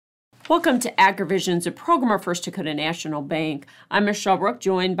Welcome to AgriVisions, a program of First Dakota National Bank. I'm Michelle Rook,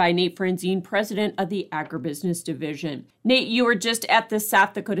 joined by Nate Franzine, president of the Agribusiness Division. Nate, you were just at the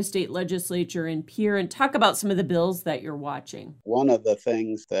South Dakota State Legislature in Pierre, and talk about some of the bills that you're watching. One of the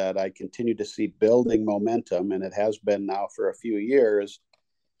things that I continue to see building momentum, and it has been now for a few years,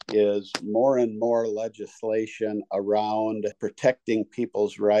 is more and more legislation around protecting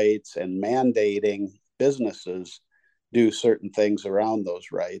people's rights and mandating businesses do certain things around those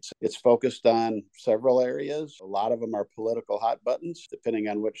rights. It's focused on several areas. A lot of them are political hot buttons, depending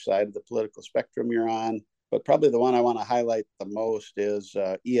on which side of the political spectrum you're on. But probably the one I want to highlight the most is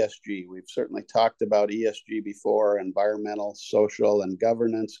ESG. We've certainly talked about ESG before, environmental, social, and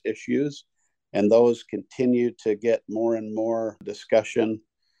governance issues. And those continue to get more and more discussion,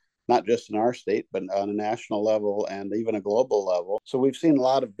 not just in our state, but on a national level and even a global level. So we've seen a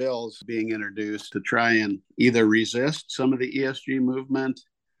lot of bills being introduced to try and either resist some of the ESG movement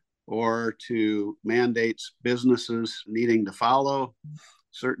or to mandate businesses needing to follow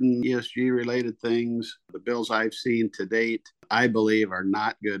certain ESG-related things. The bills I've seen to date, I believe, are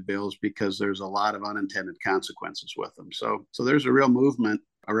not good bills because there's a lot of unintended consequences with them. So there's a real movement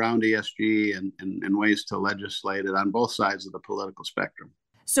around ESG and ways to legislate it on both sides of the political spectrum.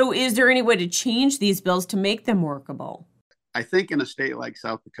 So is there any way to change these bills to make them workable? I think in a state like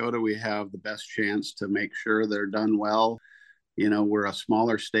South Dakota, we have the best chance to make sure they're done well. You know, we're a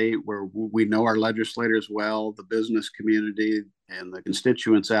smaller state where we know our legislators well, the business community and the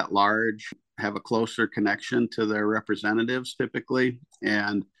constituents at large have a closer connection to their representatives typically.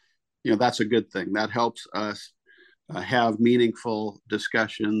 And, you know, that's a good thing. That helps us have meaningful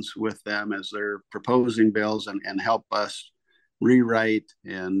discussions with them as they're proposing bills and help us rewrite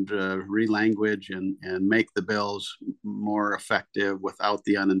and relanguage and make the bills more effective without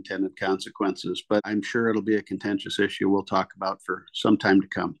the unintended consequences. But I'm sure it'll be a contentious issue we'll talk about for some time to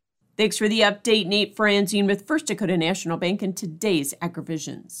come. Thanks for the update, Nate Franzine with First Dakota National Bank and today's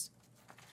AgriVisions.